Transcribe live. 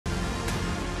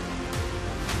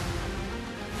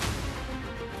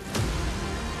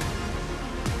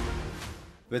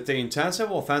With the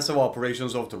intensive offensive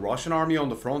operations of the Russian army on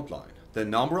the front line, the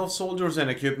number of soldiers and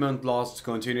equipment lost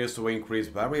continues to increase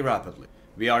very rapidly.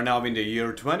 We are now in the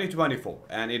year 2024,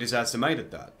 and it is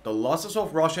estimated that the losses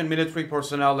of Russian military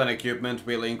personnel and equipment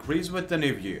will increase with the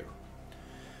new year.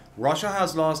 Russia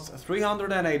has lost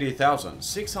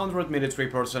 380,600 military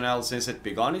personnel since it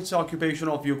began its occupation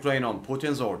of Ukraine on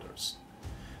Putin's orders.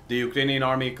 The Ukrainian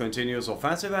army continues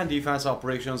offensive and defense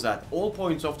operations at all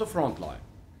points of the front line.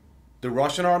 The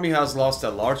Russian army has lost a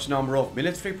large number of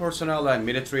military personnel and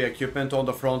military equipment on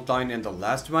the front line in the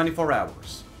last 24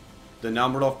 hours. The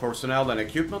number of personnel and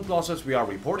equipment losses we are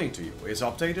reporting to you is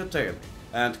updated daily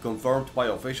and confirmed by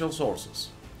official sources.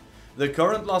 The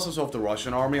current losses of the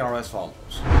Russian army are as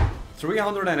follows: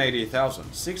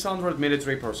 380,600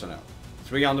 military personnel,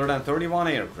 331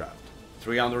 aircraft,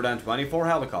 324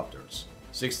 helicopters,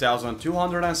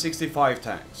 6,265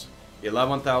 tanks,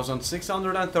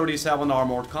 11,637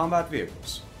 armored combat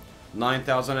vehicles,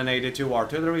 9,082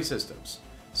 artillery systems,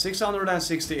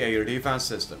 660 air defense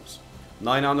systems,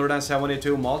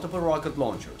 972 multiple rocket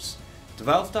launchers,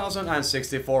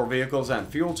 12,064 vehicles and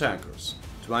fuel tankers,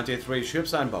 23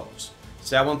 ships and boats,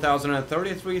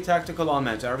 7,033 tactical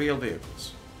unmanned aerial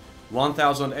vehicles,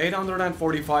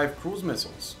 1,845 cruise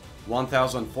missiles,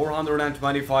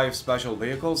 1,425 special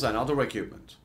vehicles and other equipment.